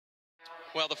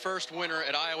Well, the first winner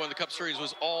at Iowa in the Cup Series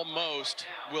was almost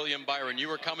William Byron. You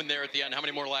were coming there at the end. How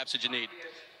many more laps did you need?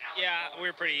 Yeah, we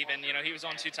were pretty even. You know, he was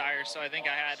on 2 tires, so I think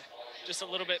I had just a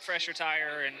little bit fresher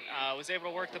tire and was able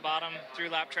to work the bottom through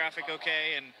lap traffic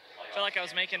okay, and felt like I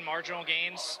was making marginal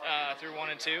gains through 1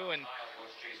 and 2,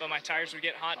 but my tires would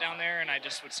get hot down there, and I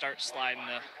just would start sliding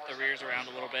the rears around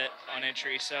a little bit on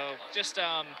entry. So just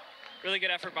really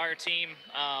good effort by our team.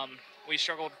 We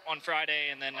struggled on Friday,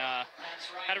 and then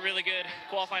had a really good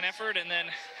qualifying effort, and then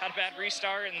had a bad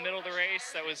restart in the middle of the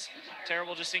race. That was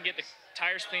terrible. Just didn't get the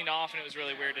tires cleaned off, and it was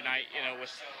really weird tonight, you know,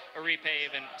 with a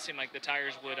repave, and it seemed like the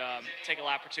tires would take a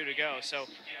lap or 2 to go. So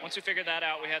once we figured that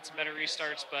out, we had some better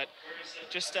restarts, but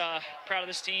just proud of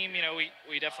this team. You know,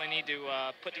 we definitely need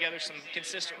to put together some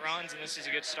consistent runs, and this is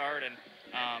a good start, and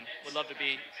would love to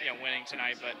be, you know, winning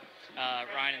tonight, but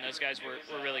Ryan and those guys were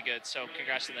really good, so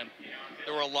congrats to them.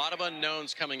 There were a lot of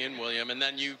unknowns coming in, William, and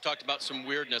then you talked about some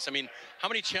weirdness. I mean, how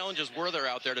many challenges were there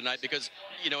out there tonight? Because,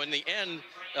 you know, in the end,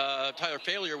 Tyler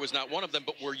Failure was not one of them,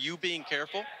 but were you being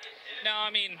careful? No,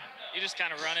 I mean, you just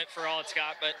kind of run it for all it's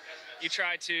got, but you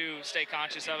try to stay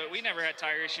conscious of it. We never had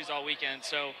tire issues all weekend,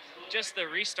 so just the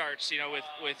restarts, you know,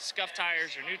 with scuffed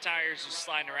tires or new tires, just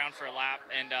sliding around for a lap,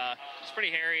 and it's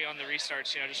pretty hairy on the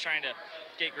restarts, you know, just trying to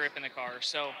get grip in the car.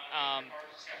 So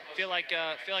feel like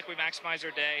we maximized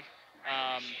our day.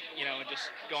 You know, and just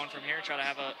going from here, try to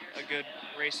have a good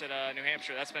race at New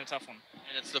Hampshire. That's been a tough one.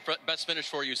 And it's the best finish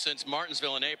for you since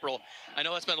Martinsville in April. I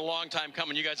know that's been a long time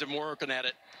coming. You guys have been working at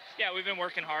it. Yeah, we've been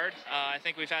working hard. I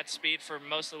think we've had speed for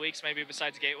most of the weeks, maybe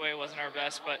besides Gateway. It wasn't our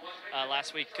best, but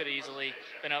last week could have easily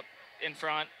been up in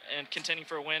front and contending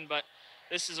for a win. But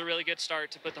this is a really good start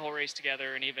to put the whole race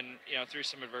together, and even, you know, through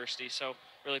some adversity. So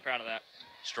really proud of that.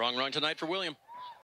 Strong run tonight for William.